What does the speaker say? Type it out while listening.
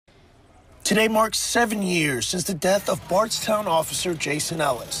Today marks 7 years since the death of Bardstown officer Jason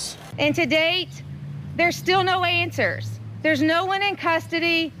Ellis. And to date, there's still no answers. There's no one in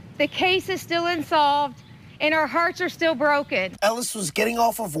custody. The case is still unsolved, and our hearts are still broken. Ellis was getting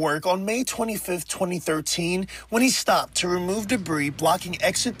off of work on May 25, 2013, when he stopped to remove debris blocking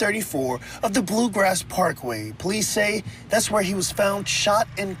exit 34 of the Bluegrass Parkway. Police say that's where he was found shot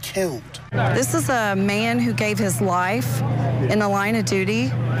and killed. This is a man who gave his life in the line of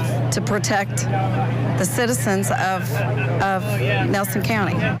duty to protect the citizens of Nelson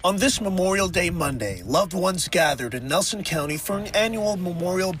County. On this Memorial Day Monday, loved ones gathered in Nelson County for an annual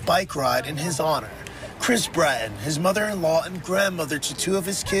memorial bike ride in his honor. Chris Bratton, his mother-in-law and grandmother to 2 of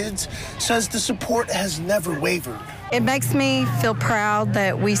his kids, says the support has never wavered. It makes me feel proud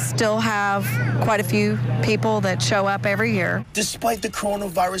that we still have quite a few people that show up every year. Despite the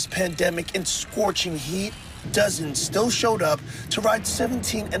coronavirus pandemic and scorching heat, dozens still showed up to ride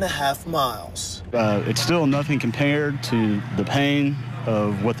 17.5 miles. It's still nothing compared to the pain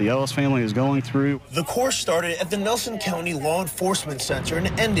of what the Ellis family is going through. The course started at the Nelson County Law Enforcement Center and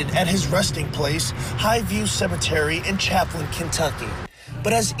ended at his resting place, Highview Cemetery in Chaplin, Kentucky.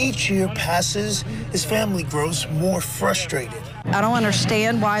 But as each year passes, his family grows more frustrated. I don't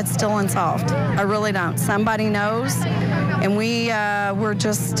understand why it's still unsolved. I really don't. Somebody knows, and we're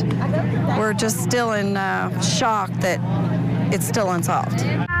just still in shock that it's still unsolved.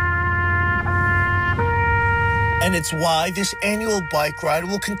 And it's why this annual bike ride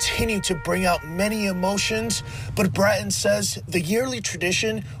will continue to bring out many emotions, but Bratton says the yearly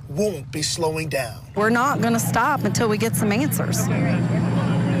tradition won't be slowing down. We're not going to stop until we get some answers.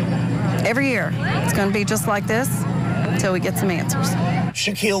 Every year, it's going to be just like this until we get some answers.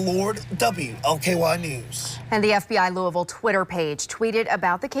 Shaquille Lord, WLKY News. And the FBI Louisville Twitter page tweeted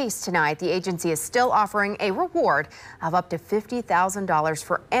about the case tonight. The agency is still offering a reward of up to $50,000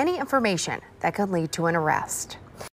 for any information that could lead to an arrest.